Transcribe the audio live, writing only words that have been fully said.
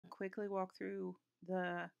quickly walk through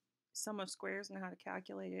the sum of squares and how to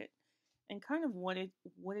calculate it and kind of what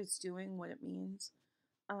it's doing, what it means.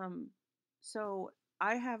 Um, so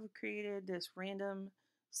I have created this random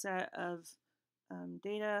set of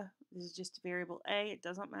data. This is just variable A. It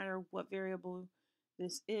doesn't matter what variable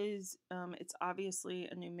this is. It's obviously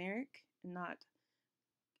a numeric and not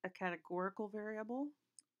a categorical variable.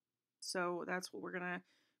 So that's what we're going to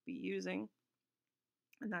be using.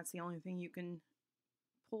 And that's the only thing you can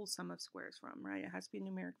pull sum of squares from, right? It has to be a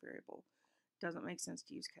numeric variable. Doesn't make sense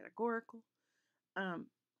to use categorical. Um,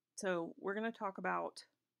 so we're going to talk about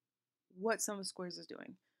what sum of squares is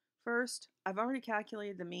doing. First, I've already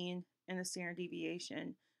calculated the mean and the standard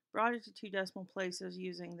deviation, brought it to two decimal places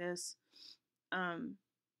using this,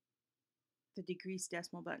 the decreased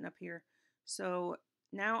decimal button up here. So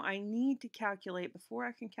now I need to calculate, before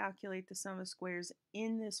I can calculate the sum of squares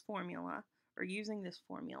in this formula, or using this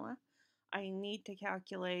formula, I need to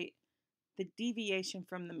calculate the deviation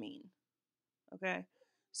from the mean. Okay,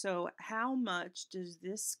 so how much does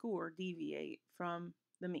this score deviate from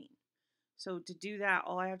the mean? So to do that,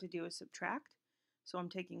 all I have to do is subtract. So I'm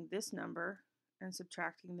taking this number and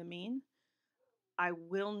subtracting the mean. I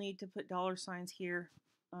will need to put dollar signs here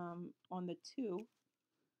on the 2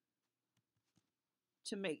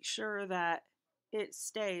 to make sure that it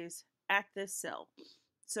stays at this cell.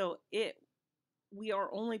 So we are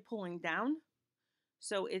only pulling down,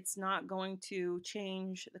 so it's not going to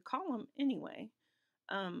change the column anyway.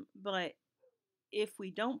 But if we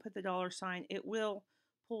don't put the dollar sign, it will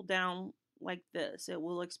pull down like this. It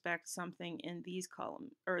will expect something in these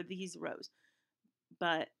columns or these rows.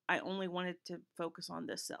 But I only wanted to focus on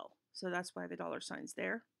this cell. So that's why the dollar sign's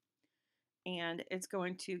there. And it's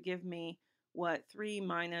going to give me what 3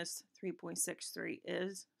 minus 3.63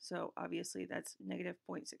 is. So obviously that's negative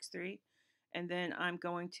 0.63. And then I'm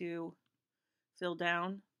going to fill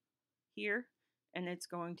down here, and it's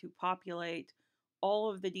going to populate all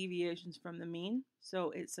of the deviations from the mean. So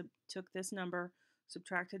it took this number,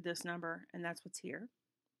 subtracted this number, and that's what's here.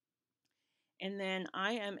 And then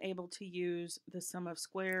I am able to use the sum of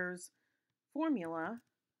squares formula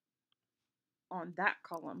on that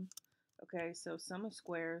column. Okay, so sum of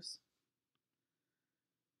squares,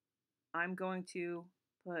 I'm going to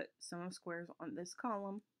put sum of squares on this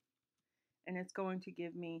column, and it's going to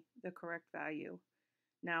give me the correct value.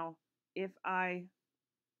 Now, if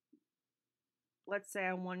let's say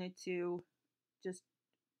I wanted to just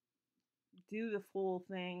do the full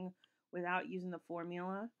thing without using the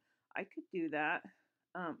formula, I could do that.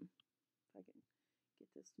 If I can get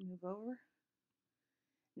this to move over.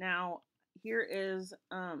 Now, here's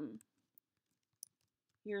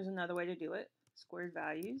another way to do it, squared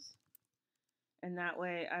values. And that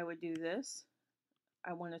way I would do this.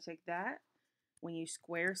 I want to take that. When you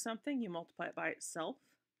square something, you multiply it by itself.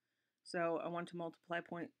 So I want to multiply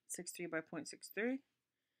 0.63 by 0.63,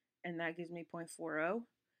 and that gives me 0.40.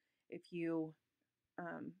 If you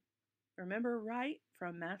remember right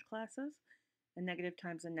from math classes, a negative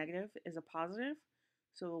times a negative is a positive.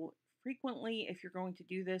 So frequently, if you're going to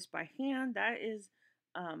do this by hand, that is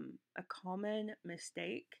a common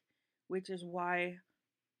mistake, which is why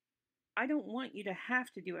I don't want you to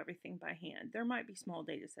have to do everything by hand. There might be small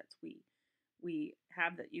data sets we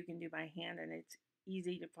have that you can do by hand, and it's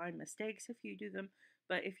easy to find mistakes if you do them.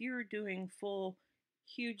 But if you're doing full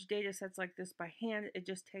huge data sets like this by hand, it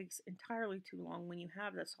just takes entirely too long when you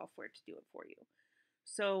have the software to do it for you.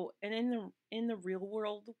 So, and in the real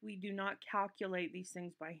world, we do not calculate these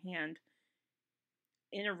things by hand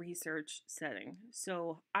in a research setting.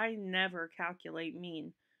 So I never calculate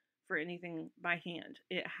mean for anything by hand.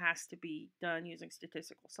 It has to be done using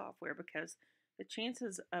statistical software because the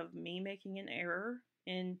chances of me making an error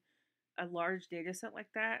in a large data set like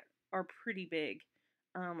that are pretty big.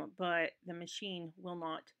 But the machine will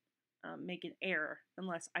not make an error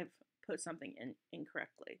unless I've put something in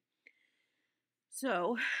incorrectly.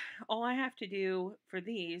 So all I have to do for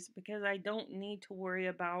these, because I don't need to worry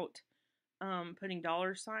about putting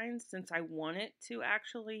dollar signs since I want it to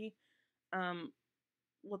actually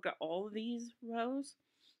look at all of these rows.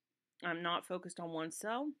 I'm not focused on one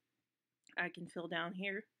cell. I can fill down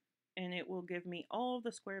here and it will give me all of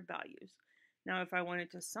the square values. Now if I wanted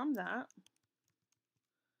to sum that,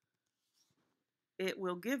 it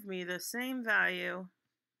will give me the same value.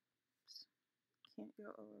 Can't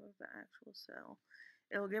go over the actual cell.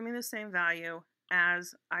 It will give me the same value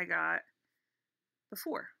as I got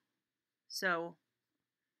before. So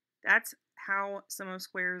that's how sum of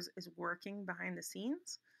squares is working behind the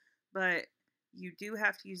scenes, but you do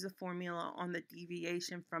have to use the formula on the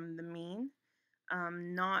deviation from the mean,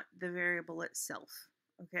 not the variable itself,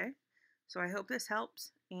 okay? So I hope this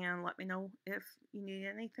helps, and let me know if you need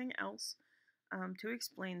anything else to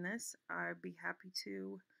explain this. I'd be happy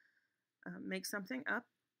to make something up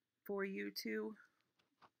for you to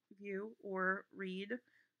view or read.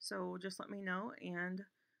 So just let me know, and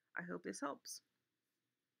I hope this helps.